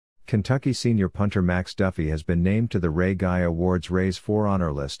Kentucky senior punter Max Duffy has been named to the Ray Guy Awards Raise 4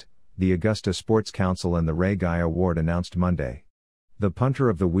 honor list, the Augusta Sports Council and the Ray Guy Award announced Monday. The Punter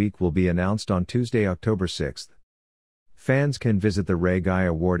of the Week will be announced on Tuesday, October 6. Fans can visit the Ray Guy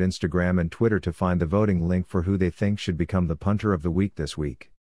Award Instagram and Twitter to find the voting link for who they think should become the Punter of the Week this week.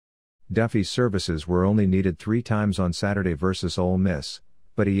 Duffy's services were only needed 3 times on Saturday versus Ole Miss,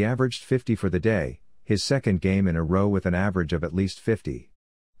 but he averaged 50 for the day, his second game in a row with an average of at least 50.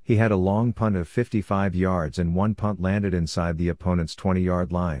 He had a long punt of 55 yards and one punt landed inside the opponent's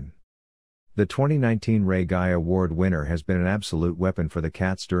 20-yard line. The 2019 Ray Guy Award winner has been an absolute weapon for the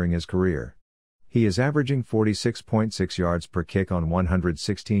Cats during his career. He is averaging 46.6 yards per kick on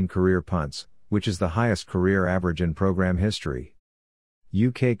 116 career punts, which is the highest career average in program history.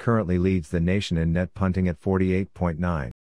 UK currently leads the nation in net punting at 48.9.